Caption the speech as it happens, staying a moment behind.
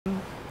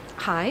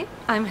Hi,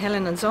 I'm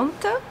Helena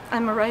Zonta.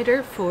 I'm a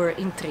writer for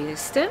In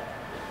Trieste,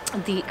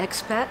 the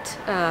expat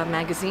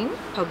magazine,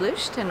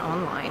 published and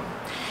online.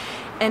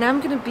 And I'm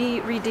going to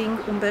be reading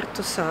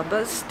Umbero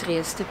Saba's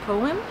Trieste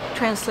poem,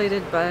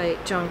 translated by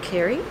John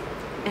Carey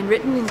and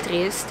written in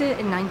Trieste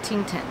in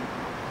 1910.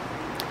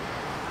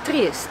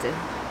 Trieste.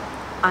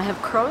 I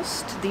have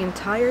crossed the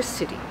entire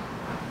city.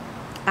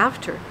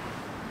 After,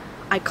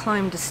 I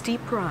climbed a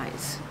steep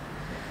rise,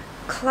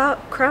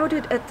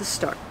 crowded at the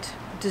start,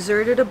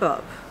 deserted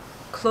above,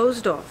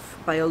 closed off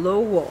by a low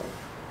wall,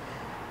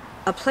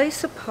 a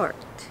place apart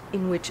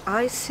in which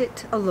I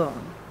sit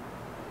alone.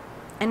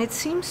 And it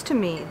seems to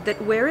me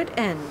that where it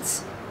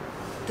ends,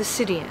 the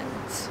city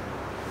ends.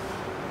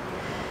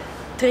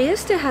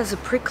 Trieste has a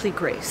prickly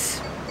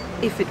grace.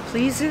 If it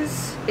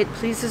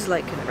pleases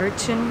like an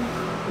urchin,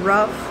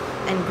 rough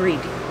and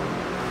greedy,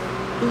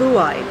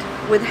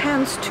 blue-eyed, with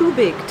hands too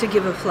big to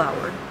give a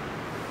flower,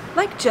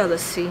 like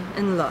jealousy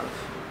and love.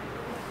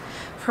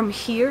 From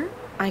here,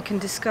 I can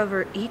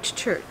discover each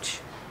church,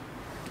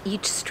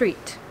 each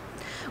street,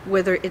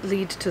 whether it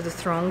leads to the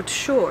thronged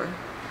shore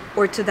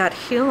or to that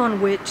hill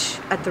on which,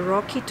 at the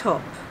rocky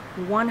top,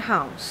 one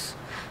house,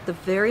 the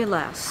very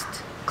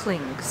last,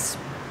 clings.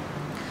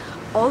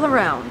 All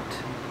around,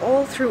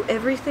 all through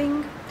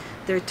everything,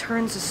 there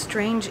turns a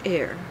strange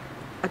air,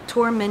 a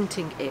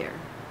tormenting air,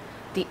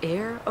 the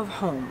air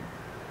of home.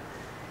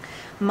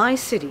 My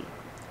city,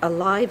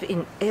 alive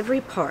in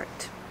every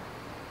part,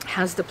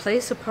 has the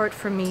place apart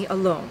from me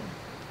alone,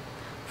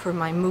 for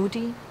my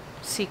moody,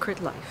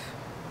 secret life.